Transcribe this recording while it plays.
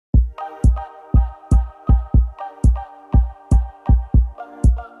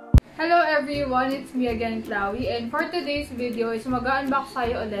everyone! It's me again, Clauii, and for today's video is mag-unbox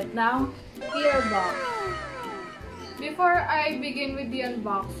tayo ulit ng Pore box. Before I begin with the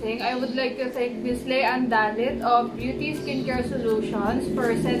unboxing, I would like to thank Miss Lay and Dalit of Vheauty Skincare Solutions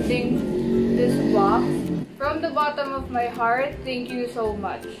for sending this box. From the bottom of my heart, thank you so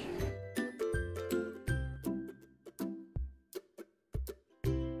much.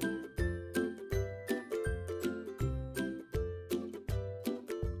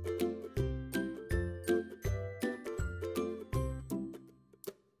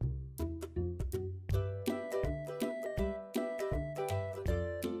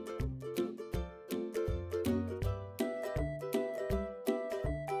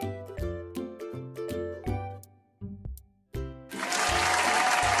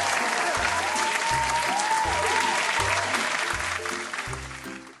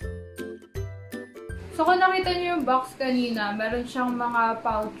 So, kung nakita niyo yung box kanina, meron siyang mga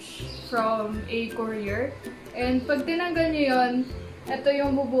pouch from a courier. And pag tinanggal niyo yun, ito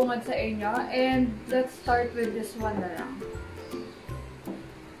yung bubungad sa inyo. And let's start with this one na lang.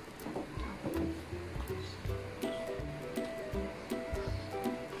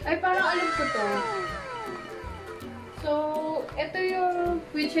 Ay, parang alam ko to. So, ito yung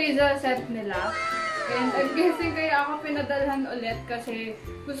Hazel Set nila. And I'm guessing kaya ako pinadalhan ulit kasi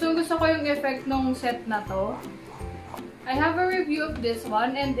gusto ko yung effect ng set na to. I have a review of this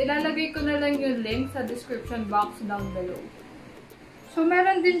one and ilalagay ko na lang yung link sa description box down below. So,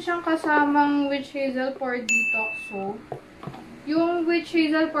 meron din siyang kasamang Witch Hazel Pore Detox soap. Yung Witch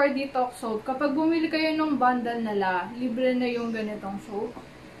Hazel Pore Detox soap, kapag bumili kayo ng bundle nila, libre na yung ganitong soap.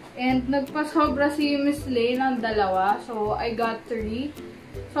 And nagpasobra si Miss Lay ng dalawa, so I got 3.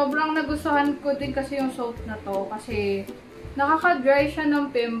 Sobrang nagustuhan ko din kasi yung soap na to kasi nakaka-dry siya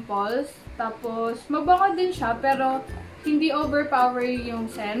ng pimples. Tapos, mabango din siya pero hindi overpowering yung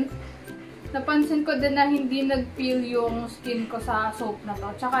scent. Napansin ko din na hindi nag-peel yung skin ko sa soap na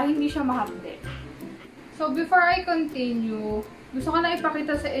to. Tsaka hindi siya mahapde. So, before I continue, gusto ko na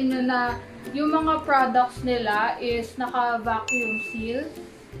ipakita sa inyo na yung mga products nila is naka-vacuum seal.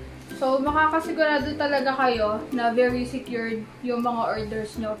 So, makakasigurado talaga kayo na very secured yung mga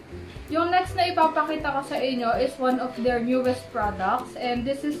orders nyo. Yung next na ipapakita ko sa inyo is one of their newest products. And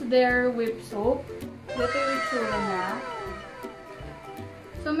this is their Whipp soap. Ito yung itsura niya.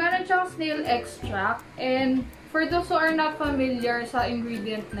 So, meron siyang snail extract. And for those who are not familiar sa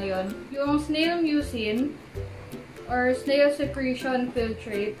ingredient na yon, yung snail mucin or snail secretion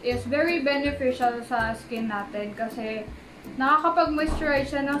filtrate is very beneficial sa skin natin kasi nakakapag-moisturize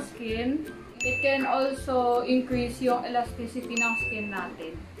siya ng skin. It can also increase yung elasticity ng skin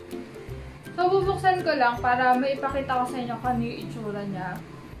natin. So, bubuksan ko lang para maipakita ko sa inyo kung ano yung itsura niya.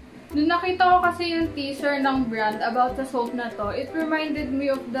 Nung nakita ko kasi yung teaser ng brand about the soap na to, it reminded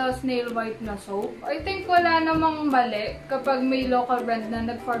me of the Snail White na soap. I think wala namang mali kapag may local brand na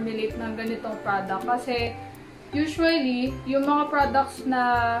nag-formulate ng ganitong product kasi usually, yung mga products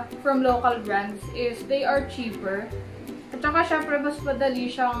na from local brands is they are cheaper. At saka, syempre, mas madali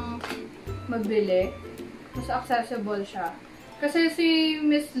siyang magbili. Mas accessible siya. Kasi si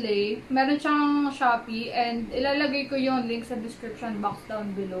Miss Lay, meron siyang Shopee and ilalagay ko yung link sa description box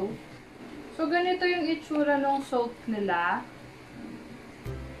down below. So, ganito yung itsura ng soap nila.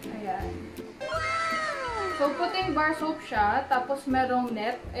 Ayan. So, puting bar soap siya. Tapos, merong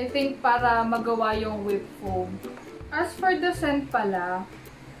net. I think para magawa yung whip foam. As for the scent pala,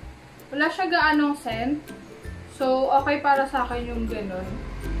 wala siya gaanong scent. So, okay para sa akin yung ganun.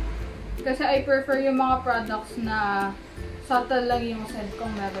 Kasi I prefer yung mga products na subtle lang yung scent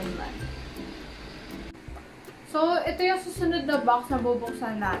kung meron man. So, ito yung susunod na box na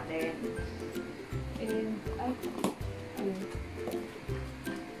bubuksan natin. And,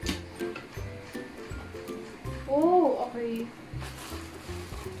 oh, okay.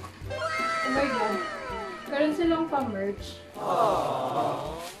 Oh my God. Meron silang pa-merch.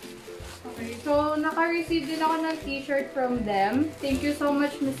 Okay, so naka-receive din ako ng t-shirt from them. Thank you so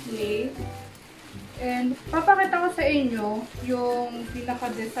much, Miss Lay. And papakita ko sa inyo yung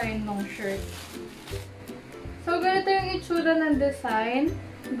pinaka-design ng shirt. So, ganito yung itsura ng design.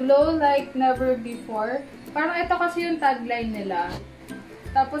 Glow like never before. Parang ito kasi yung tagline nila.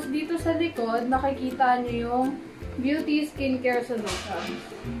 Tapos dito sa likod, makikita nyo yung Vheauty Skincare Solutions.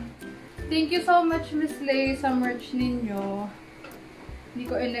 Thank you so much, Miss Lay, sa merch ninyo. Hindi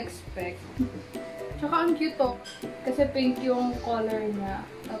ko in-expect. Tsaka ang cute to. Kasi pink yung color niya.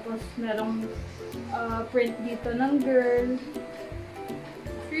 Tapos merong print dito ng girl.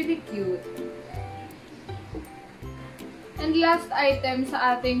 Really cute. And last item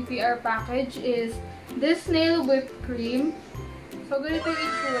sa ating PR package is this Snail whipped cream. So, ganito yung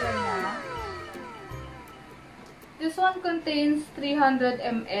itsura niya. This one contains 300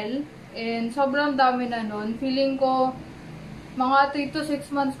 ml and sobrang dami na nun. Feeling ko mga 3 to 6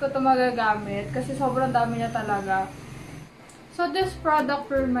 months ko ito magagamit kasi sobrang dami niya talaga. So this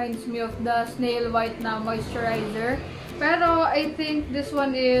product reminds me of the Snail White na moisturizer. Pero I think this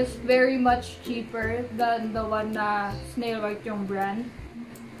one is very much cheaper than the one na Snail White yung brand.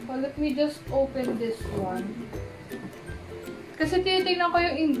 So let me just open this one. Kasi tinitingnan ko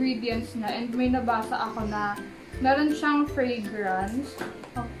yung ingredients na and may nabasa ako na meron siyang fragrance.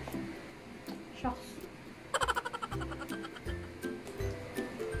 Oh, shucks.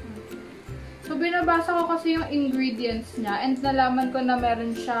 So, binabasa ko kasi yung ingredients niya and nalaman ko na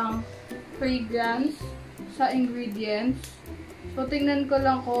meron siyang fragrance sa ingredients. So, tingnan ko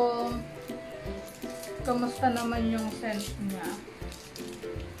lang kung kamusta naman yung scent niya.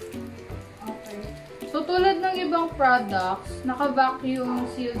 Okay. So, tulad ng ibang products, naka-vacuum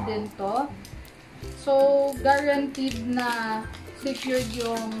seal din to. So, guaranteed na secured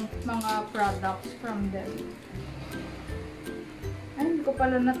yung mga products from them. Ay, hindi ko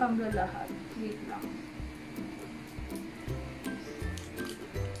pala natanggal lahat. Wait lang.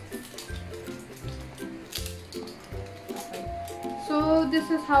 Okay. So, this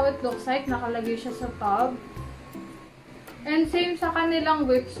is how it looks like. Nakalagay siya sa tub. And same sa kanilang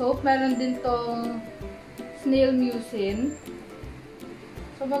Whipp soap, meron din tong Snail mucin.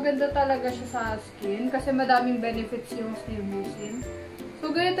 So, maganda talaga siya sa skin kasi madaming benefits yung Snail mucin. So,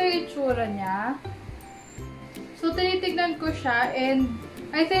 ganito yung itsura niya. So, tinitignan ko siya and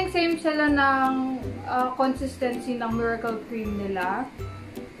I think same sila ng consistency ng Miracle Cream nila.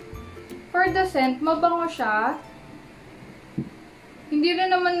 For the scent, mabango siya. Hindi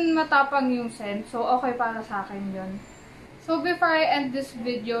rin naman matapang yung scent. So, okay para sa akin yun. So, before I end this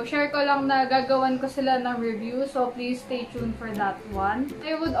video, share ko lang na gagawan ko sila ng review. So, please stay tuned for that one.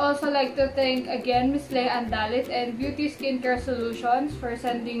 I would also like to thank again Miss Lea Andalit and Vheauty Skincare Solutions for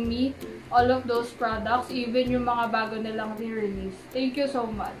sending me all of those products, even yung mga bago nilang ni-release. Thank you so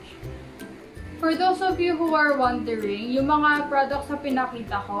much. For those of you who are wondering, yung mga products na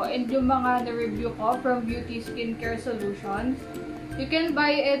pinakita ko and yung mga na-review ko from Vheauty Skincare Solutions, you can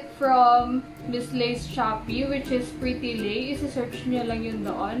buy it from Miss Lea's Shopee, which is Pretty Lei. Isi-search nyo lang yun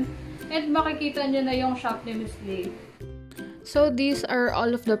doon. And makikita nyo na yung shop ni Miss Lei. So these are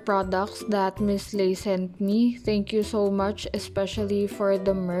all of the products that Miss Lei sent me. Thank you so much, especially for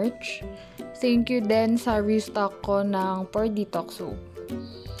the merch. Thank you din sa restock ko ng Pore Detox soap.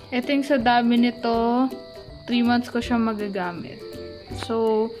 I think sa dami nito, 3 months ko siya magagamit.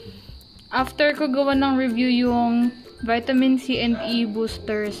 So, after ko gawa ng review yung Vitamin C and E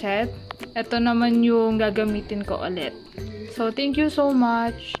Booster Set, ito naman yung gagamitin ko ulit. So, thank you so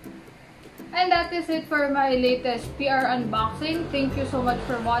much! And that is it for my latest PR unboxing. Thank you so much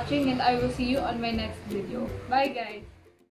for watching and I will see you on my next video. Bye guys!